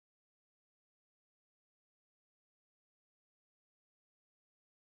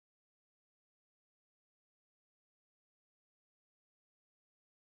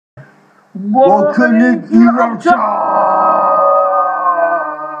Volcanic eruption!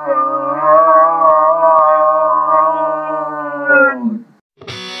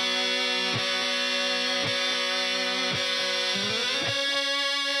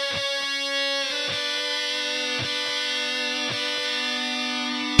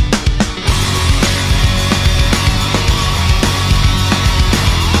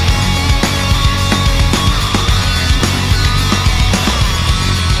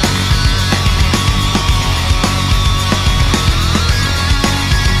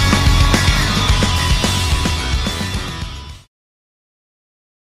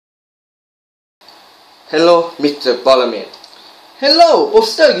 Hello, Mr. Parliament. Hello,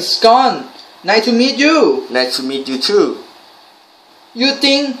 Officer is gone. Nice to meet you. Nice to meet you too. You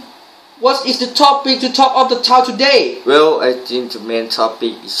think what is the topic to talk of the town today? Well, I think the main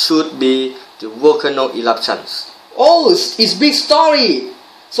topic should be the volcano eruptions. Oh, it's big story.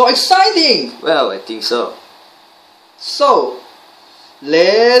 So exciting. Well, I think so. So,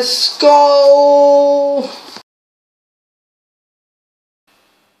 let's go.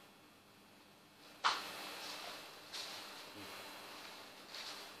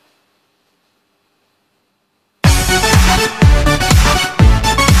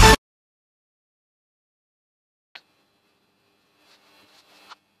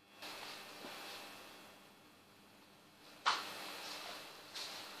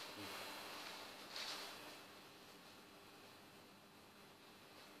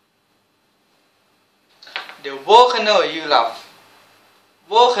 The volcano erupt.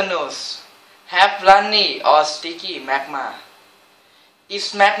 Volcanoes have runny or sticky magma.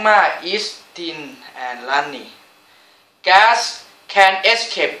 Its magma is thin and runny. Gas can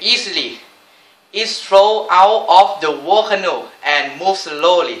escape easily. It flows out of the volcano and moves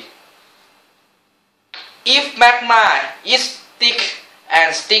slowly. If magma is thick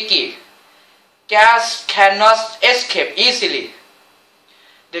and sticky, gas cannot escape easily.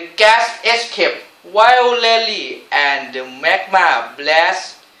 The gas escapes violently and the magma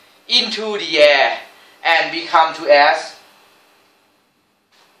blasts into the air and becomes to ash.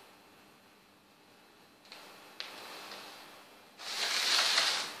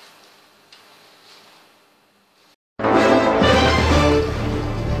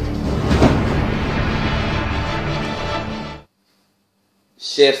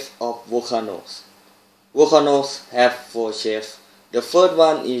 Shapes of volcanoes. Volcanoes have four shapes. The first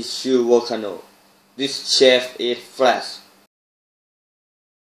one is shield volcano. This shape is flat.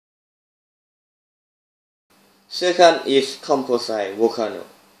 Second is composite volcano.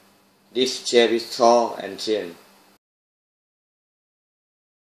 This shape is tall and thin.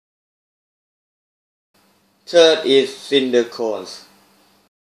 Third is cinder cones.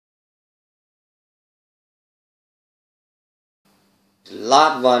 The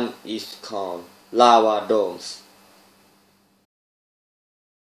last one is called lava domes.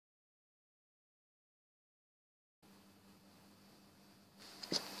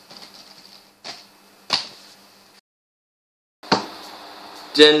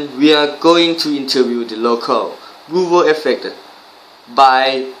 Then we are going to interview the local who were affected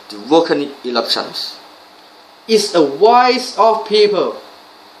by the volcanic eruptions. It's a voice of people.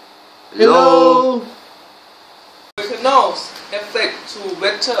 Hello. Volcanoes affect to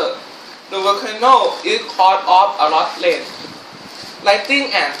weather. The volcano is caused of a lot of rain,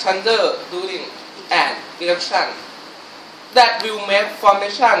 lightning and thunder during an eruption that will make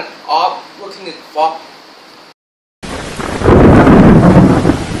formation of volcanic fog.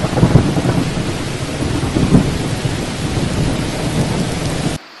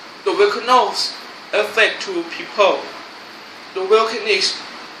 The volcanoes affect to people. The volcanic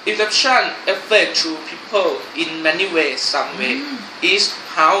eruption affect to people in many ways. Some way is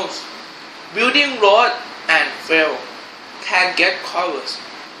house, building road and field can get covered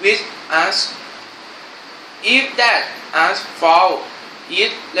with ice. If that ice fall,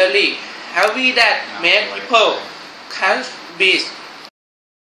 it really heavy that make people can't breathe.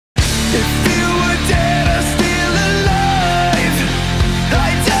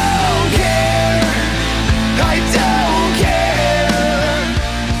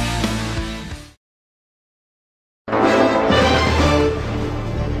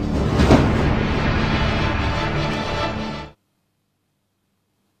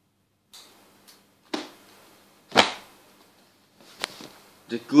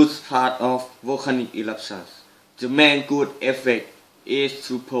 The good part of volcanic eruptions. The main good effect is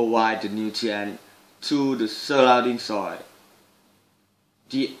to provide the nutrient to the surrounding soil.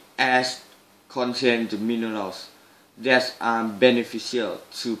 The ash contains the minerals that are beneficial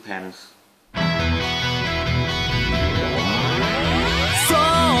to plants.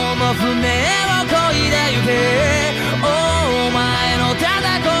 From 船を漕いでゆけお前のた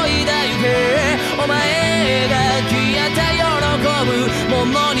だ漕いでゆけお前が消えて喜ぶも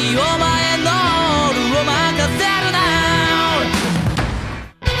のにお前のオールを任せるな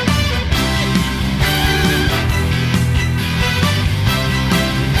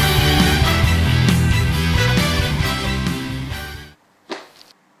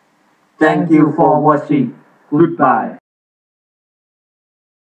Thank you for watching. Goodbye.